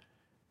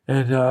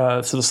 And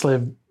so the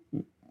slave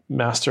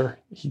master,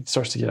 he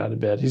starts to get out of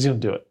bed. He's going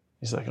to do it.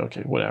 He's like,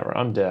 okay, whatever.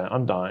 I'm dead.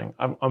 I'm dying.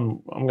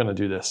 I'm going to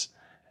do this,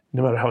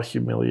 no matter how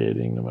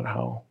humiliating, no matter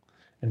how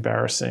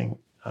embarrassing.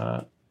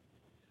 I'm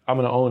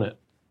going to own it.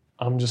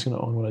 I'm just going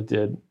to own what I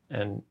did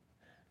and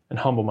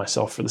humble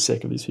myself for the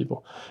sake of these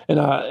people. And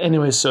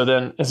anyway, so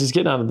then as he's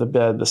getting out of the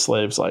bed, the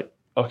slave's like,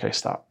 okay,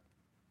 stop.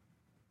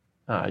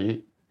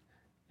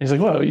 He's like,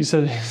 well, you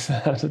said I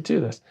have to do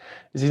this.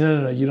 He said,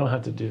 no, you don't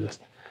have to do this.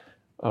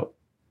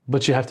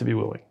 But you have to be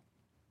willing.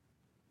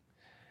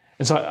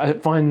 And so I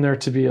find there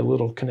to be a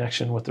little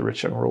connection with the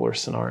rich young ruler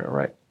scenario,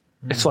 right?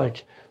 Mm-hmm. It's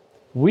like,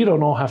 we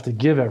don't all have to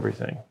give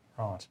everything.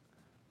 Right.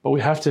 But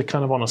we have to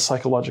kind of on a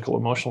psychological,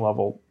 emotional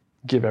level,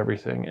 give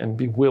everything and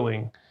be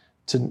willing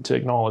to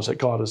acknowledge that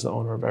God is the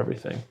owner of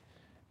everything.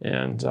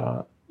 And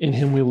in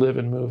him we live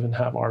and move and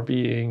have our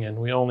being, and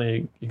we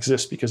only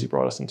exist because he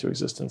brought us into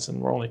existence, and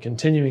we're only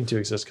continuing to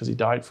exist because he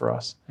died for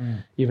us,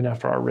 even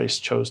after our race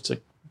chose to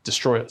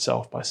destroy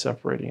itself by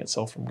separating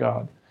itself from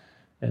God.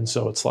 And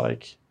so it's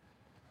like,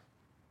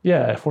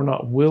 yeah, if we're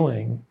not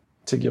willing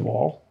to give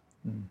all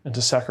and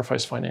to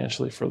sacrifice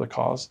financially for the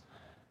cause,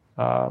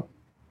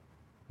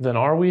 then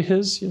are we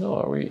his?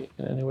 Are we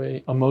in any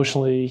way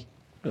emotionally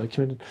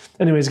committed?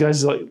 Anyways,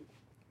 guys,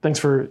 thanks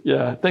for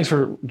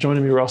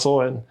joining me,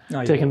 Russell, and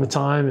taking the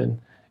time. And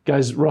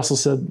guys, Russell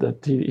said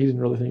that he didn't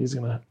really think he's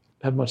going to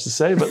have much to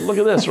say, but look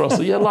at this,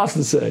 Russell, you had lots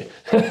to say.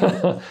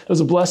 It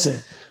was a blessing.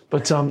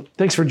 But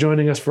thanks for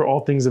joining us for All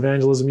Things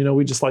Evangelism.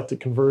 We just like to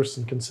converse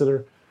and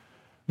consider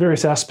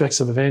various aspects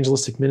of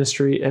evangelistic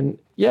ministry. And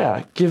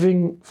yeah,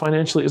 giving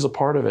financially is a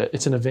part of it.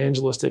 It's an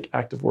evangelistic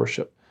act of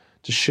worship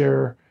to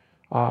share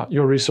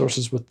your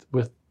resources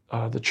with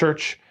the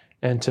church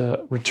and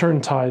to return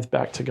tithe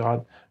back to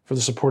God for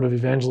the support of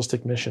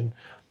evangelistic mission.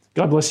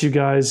 God bless you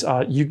guys.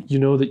 You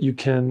know that you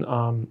can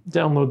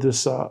download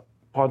this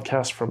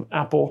podcast from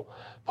Apple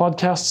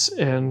Podcasts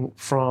and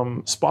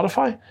from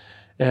Spotify,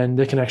 and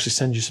they can actually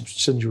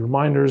send you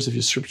reminders if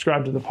you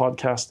subscribe to the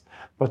podcast.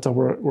 But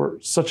we're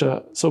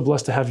so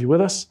blessed to have you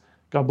with us.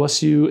 God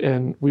bless you,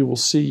 and we will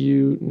see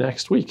you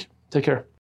next week. Take care.